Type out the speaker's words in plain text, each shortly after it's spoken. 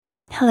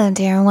Hello,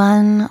 dear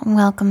one.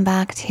 Welcome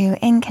back to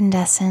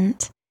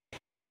Incandescent.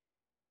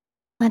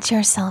 Let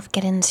yourself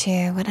get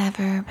into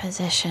whatever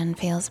position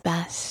feels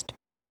best.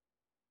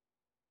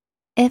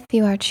 If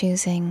you are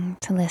choosing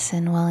to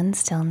listen while in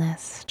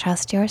stillness,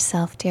 trust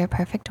yourself, dear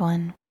perfect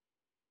one.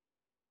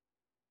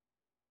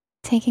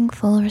 Taking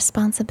full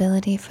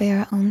responsibility for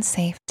your own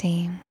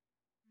safety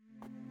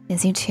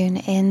as you tune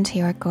into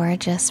your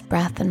gorgeous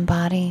breath and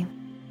body.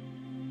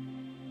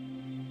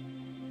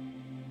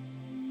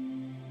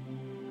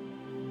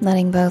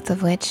 Letting both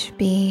of which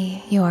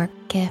be your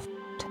gift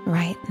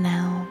right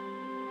now.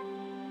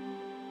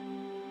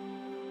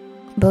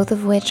 Both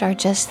of which are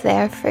just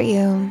there for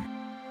you.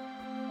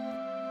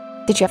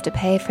 Did you have to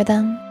pay for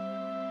them?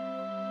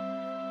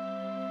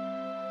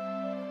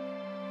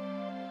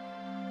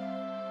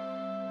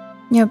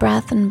 Your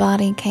breath and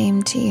body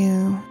came to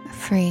you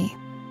free.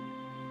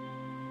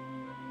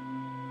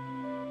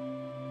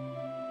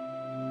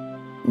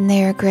 And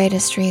they're your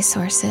greatest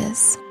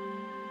resources.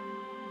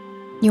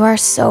 You are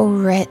so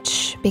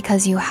rich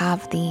because you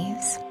have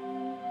these.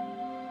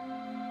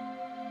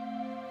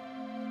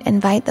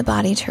 Invite the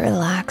body to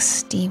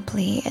relax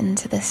deeply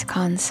into this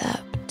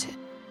concept,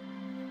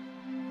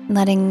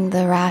 letting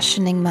the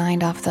rationing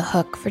mind off the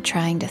hook for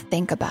trying to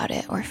think about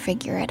it or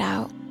figure it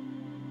out,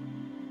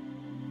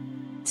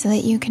 so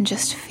that you can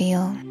just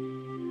feel.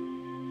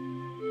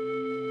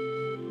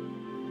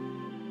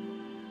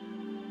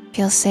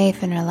 Feel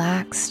safe and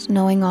relaxed,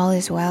 knowing all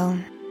is well.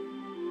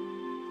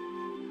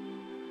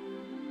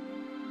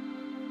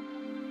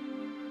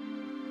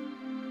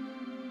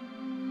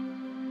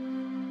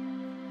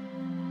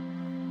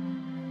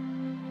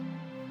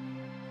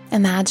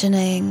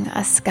 Imagining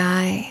a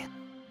sky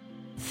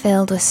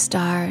filled with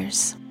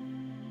stars,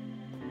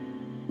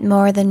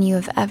 more than you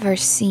have ever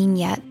seen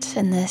yet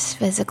in this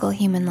physical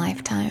human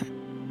lifetime.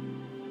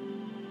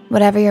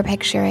 Whatever you're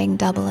picturing,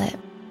 double it,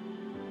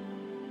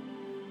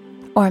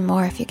 or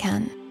more if you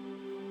can.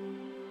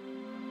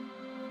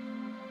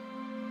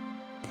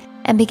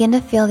 And begin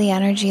to feel the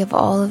energy of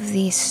all of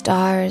these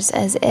stars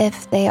as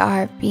if they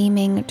are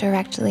beaming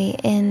directly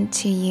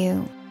into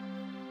you,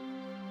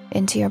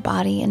 into your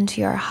body,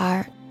 into your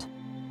heart.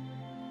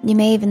 You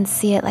may even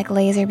see it like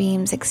laser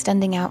beams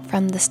extending out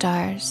from the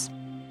stars,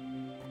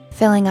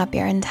 filling up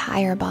your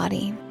entire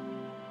body.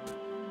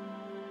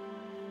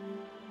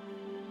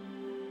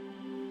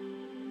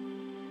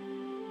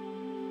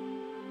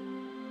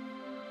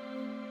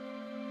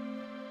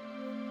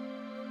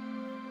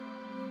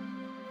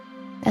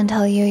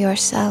 Until you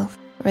yourself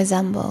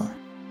resemble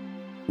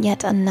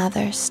yet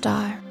another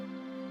star.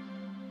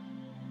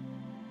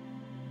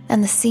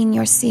 And the scene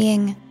you're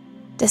seeing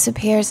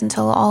disappears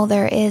until all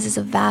there is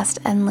a vast,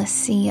 endless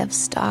sea of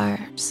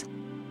stars.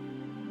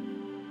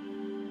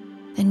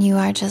 And you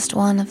are just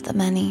one of the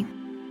many.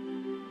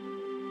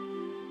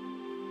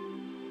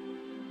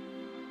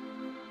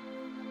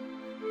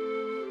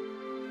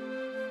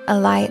 A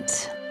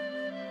light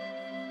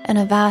in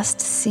a vast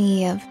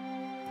sea of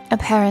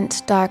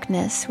apparent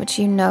darkness which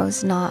you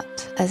knows not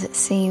as it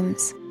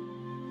seems.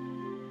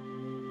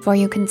 For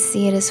you can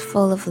see it is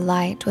full of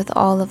light with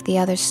all of the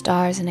other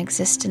stars in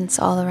existence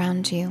all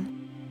around you.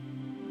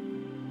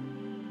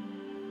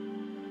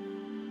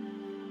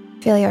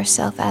 Feel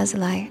yourself as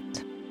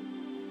light,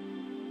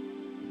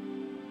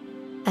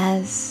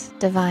 as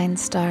divine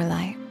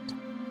starlight.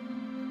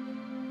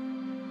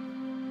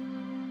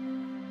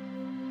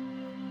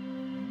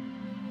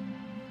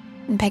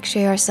 And picture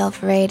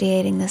yourself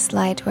radiating this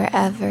light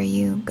wherever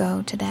you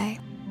go today,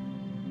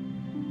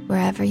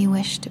 wherever you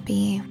wish to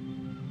be,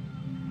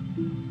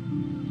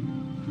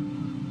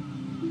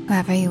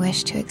 whoever you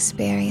wish to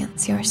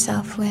experience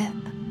yourself with.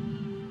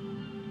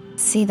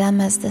 See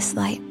them as this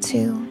light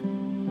too.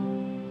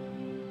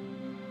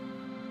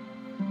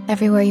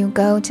 Everywhere you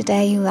go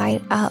today, you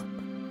light up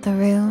the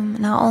room,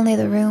 not only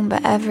the room,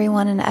 but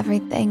everyone and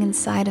everything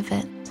inside of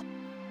it.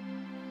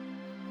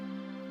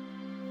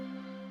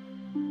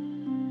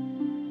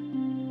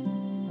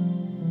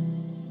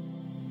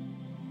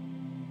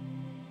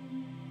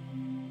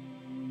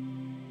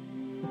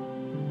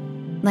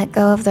 Let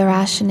go of the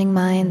rationing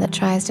mind that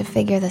tries to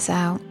figure this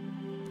out,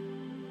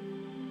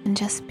 and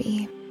just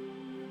be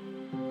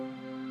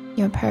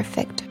your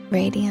perfect,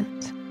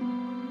 radiant,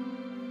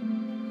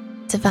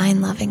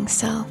 divine loving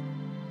self.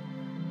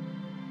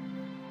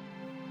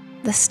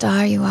 The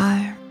star you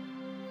are,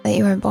 that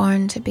you were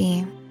born to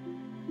be.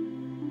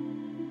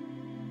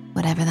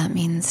 Whatever that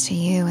means to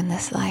you in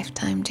this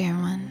lifetime, dear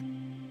one.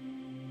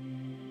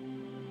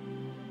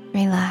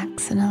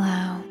 Relax and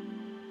allow.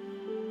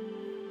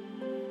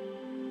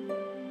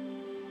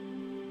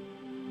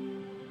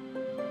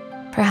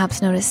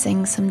 Perhaps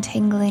noticing some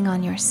tingling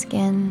on your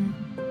skin,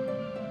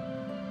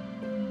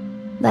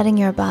 letting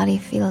your body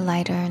feel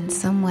lighter in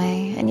some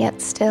way, and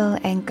yet still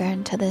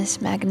anchored to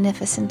this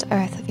magnificent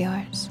earth of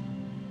yours.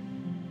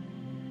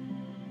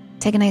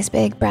 Take a nice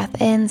big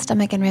breath in,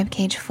 stomach and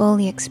ribcage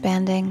fully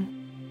expanding,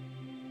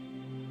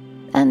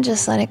 and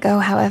just let it go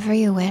however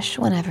you wish,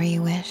 whenever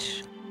you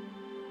wish.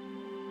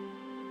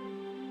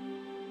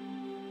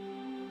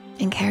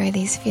 And carry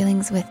these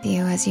feelings with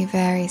you as you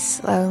very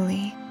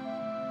slowly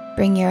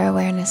bring your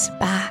awareness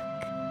back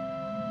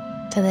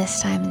to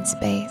this time and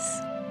space.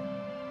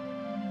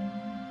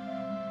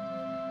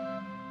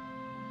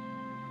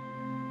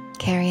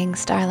 Carrying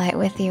starlight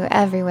with you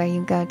everywhere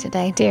you go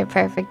today, dear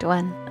perfect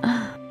one.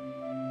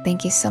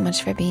 Thank you so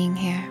much for being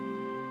here.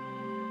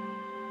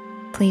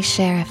 Please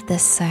share if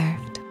this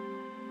served.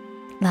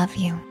 Love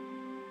you.